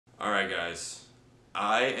Alright guys,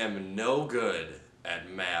 I am no good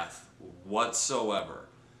at math whatsoever.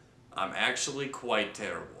 I'm actually quite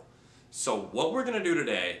terrible. So what we're going to do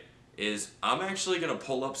today is I'm actually going to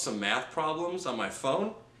pull up some math problems on my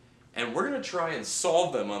phone and we're going to try and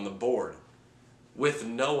solve them on the board with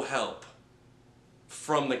no help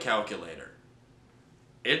from the calculator.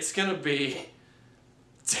 It's going to be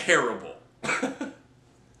terrible.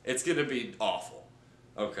 It's going to be awful.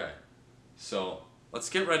 Okay, so let's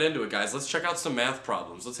get right into it, guys. Let's check out some math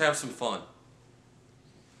problems. Let's have some fun.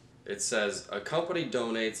 It says, a company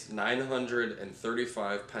donates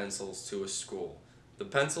 935 pencils to a school. The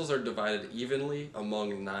pencils are divided evenly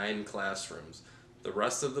among 9 classrooms. The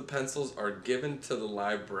rest of the pencils are given to the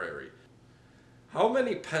library. How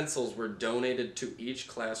many pencils were donated to each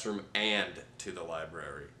classroom and to the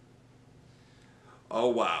library? Oh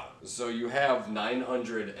wow, so you have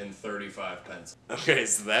 935 pencils. Okay,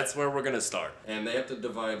 so that's where we're gonna start. And they have to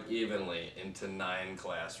divide evenly into 9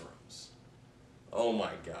 classrooms. Oh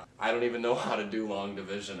my god, I don't even know how to do long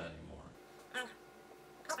division anymore.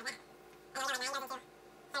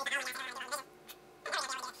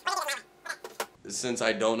 Since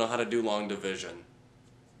I don't know how to do long division,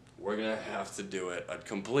 we're gonna have to do it a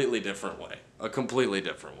completely different way.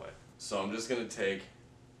 So I'm just gonna take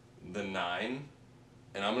the 9,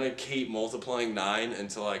 and I'm going to keep multiplying 9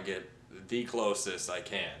 until I get the closest I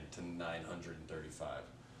can to 935.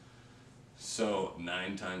 So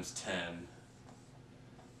 9 times 10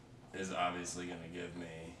 is obviously going to give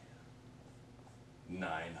me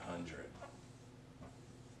 900.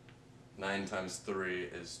 9 times 3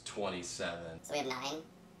 is 27. So we have 9,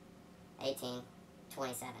 18,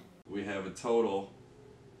 27. We have a total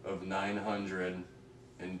of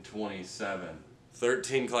 927.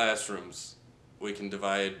 13 classrooms we can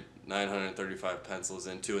divide 935 pencils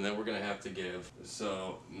into, and then we're going to have to give,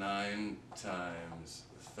 so 9 times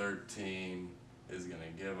 13 is going to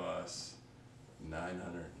give us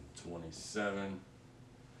 927.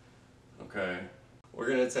 Okay, we're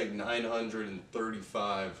going to take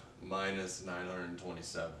 935 minus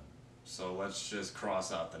 927, so let's just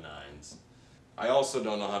cross out the 9s. I also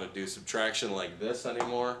don't know how to do subtraction like this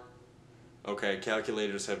anymore. Okay,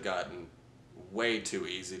 calculators have gotten way too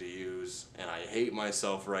easy to use, and I hate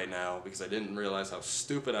myself right now because I didn't realize how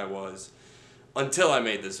stupid I was until I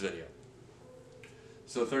made this video.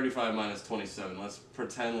 So 35 minus 27, let's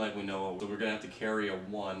pretend like we know what, so we're gonna have to carry a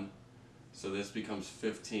 1, so this becomes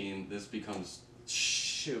 15, this becomes,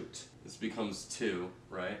 this becomes 2,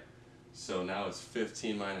 right? So now it's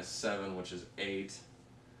 15 minus 7, which is 8,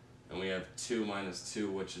 and we have 2 minus 2,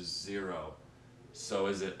 which is 0. So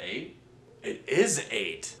is it 8? It is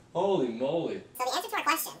 8. Holy moly. So the answer to our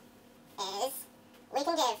question is, we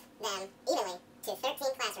can give them evenly to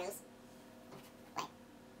 13 classrooms. Wait,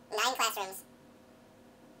 9 classrooms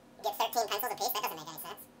get 13 pencils apiece? That doesn't make any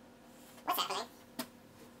sense. What's happening?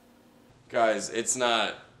 Guys, it's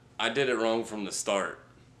not, I did it wrong from the start.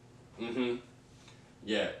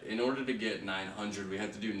 Yeah, in order to get 900, we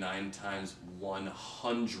have to do 9 times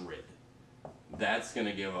 100. That's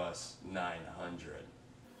gonna give us 900.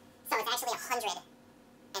 So it's actually 103.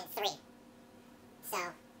 So, okay,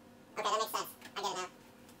 that makes sense. I get it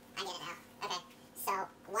now. Okay, so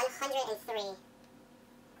 103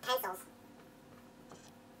 pencils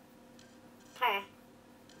per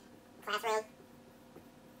classroom,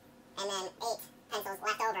 and then 8 pencils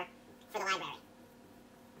left over for the library.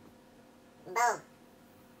 Boom.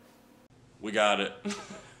 We got it.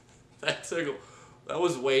 That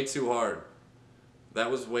was way too hard. That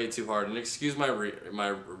was way too hard. And excuse my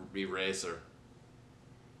eraser,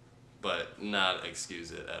 but not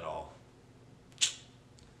excuse it at all.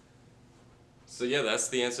 So yeah, that's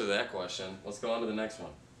the answer to that question. Let's go on to the next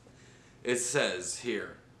one. It says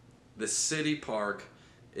here, the city park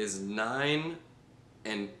is 9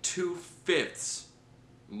 2/5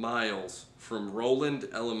 miles from Roland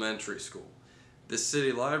Elementary School. The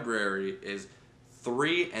city library is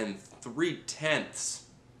 3 3/10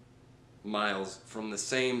 miles from the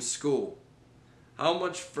same school. How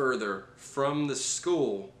much further from the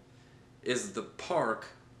school is the park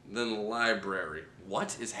than the library?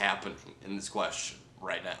 What is happening in this question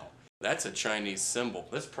right now? That's a Chinese symbol.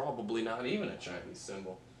 That's probably not even a Chinese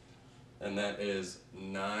symbol. And that is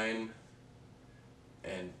 9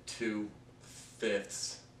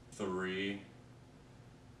 2/5, 3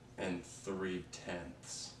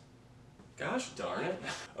 3/10. Gosh darn it.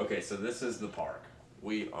 Okay, so this is the park.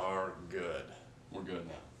 We are good. We're good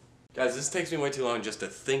now. Guys, this takes me way too long just to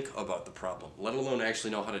think about the problem, let alone actually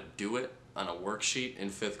know how to do it on a worksheet in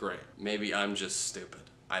 5th grade. Maybe I'm just stupid.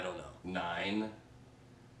 I don't know. 9.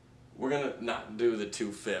 We're gonna not do the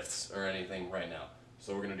 2/5 or anything right now.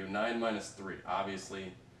 So we're going to do 9 minus 3.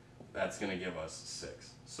 Obviously, that's going to give us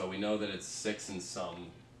 6. So we know that it's 6 and some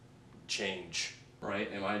change,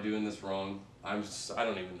 right? Am I doing this wrong? I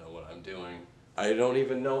don't even know what I'm doing. I don't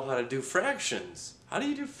even know how to do fractions. How do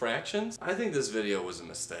you do fractions? I think this video was a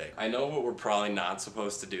mistake. I know we're probably not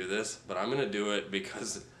supposed to do this, but I'm gonna do it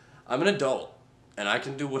because I'm an adult and I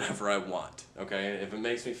can do whatever I want, okay? If it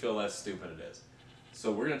makes me feel less stupid, it is.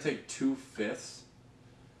 So we're gonna take 2/5,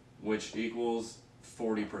 which equals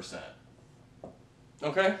 40%.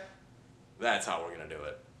 Okay? That's how we're gonna do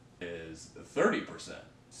it. Is 30%.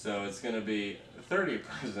 So it's gonna be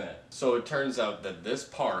 30%. So it turns out that this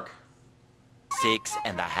park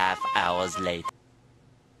 6.5 hours later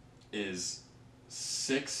is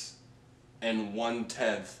 6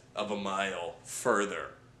 1/10 of a mile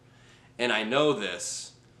further. And I know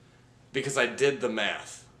this because I did the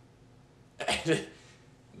math. And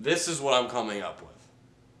this is what I'm coming up with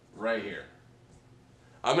right here.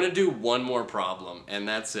 I'm gonna do one more problem and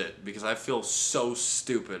that's it because I feel so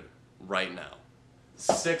stupid right now.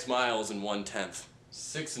 6 miles and 1/10.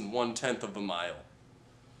 6 1/10 of a mile.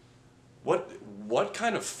 What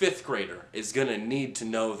kind of 5th grader is gonna need to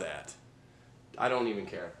know that? I don't even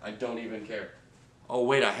care. I don't even care. Oh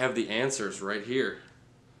wait, I have the answers right here.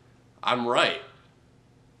 I'm right.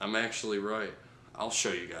 I'm actually right. I'll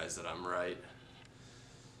show you guys that I'm right.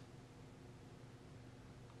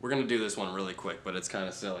 We're gonna do this one really quick, but it's kind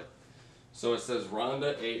of silly. So it says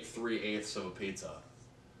Rhonda ate 3/8 of a pizza.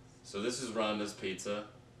 So this is Rhonda's pizza,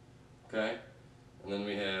 okay? And then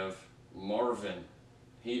we have Marvin.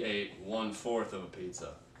 He ate 1/4 of a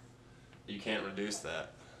pizza. You can't reduce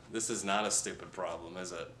that. This is not a stupid problem,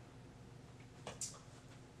 is it?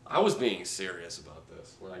 I was being serious about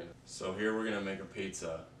this. So here we're gonna make a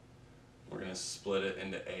pizza. We're gonna split it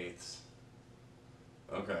into 8ths.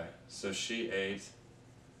 Okay, so she ate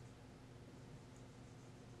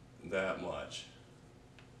that much.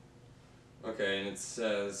 Okay, and it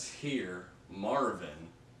says here,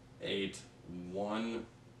 Marvin ate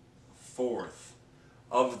 1/4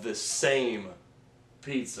 of the same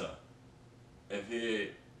pizza. If he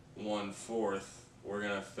ate 1/4, we're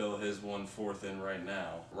gonna fill his 1/4 in right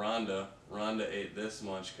now. Rhonda ate this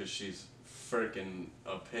much because she's freaking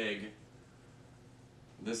a pig.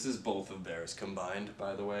 This is both of theirs combined,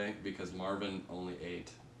 by the way, because Marvin only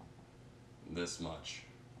ate this much.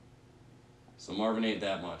 So Marvin ate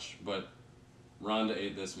that much, but Rhonda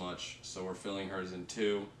ate this much, so we're filling hers in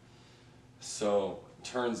 2. So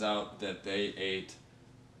turns out that they ate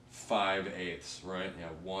 5/8, right? Yeah,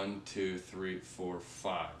 1, 2, 3, 4,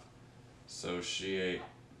 5. So she ate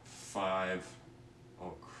 5.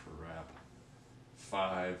 Oh crap.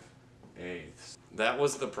 5/8. That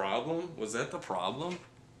was the problem? Was that the problem?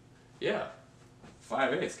 Yeah.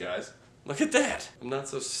 5/8, guys. Look at that! I'm not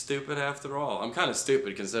so stupid after all. I'm kind of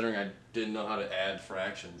stupid considering I didn't know how to add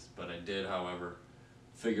fractions, but I did, however,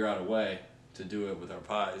 figure out a way to do it with our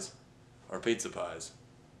pies, our pizza pies.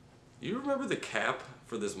 You remember the cap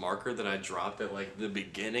for this marker that I dropped at like the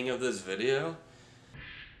beginning of this video?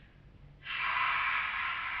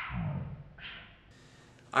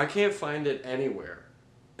 I can't find it anywhere,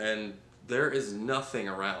 and there is nothing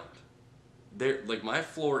around. Like my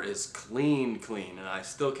floor is clean, and I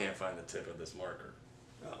still can't find the tip of this marker.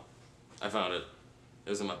 Oh, I found it. It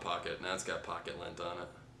was in my pocket. Now it's got pocket lint on it.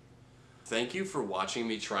 Thank you for watching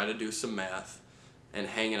me try to do some math and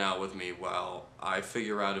hanging out with me while I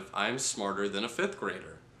figure out if I'm smarter than a 5th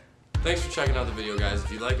grader. Thanks for checking out the video, guys.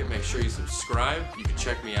 If you like it, make sure you subscribe. You can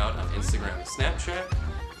check me out on Instagram and Snapchat.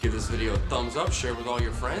 Give this video a thumbs up, share with all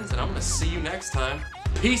your friends, and I'm gonna see you next time.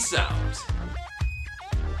 Peace out.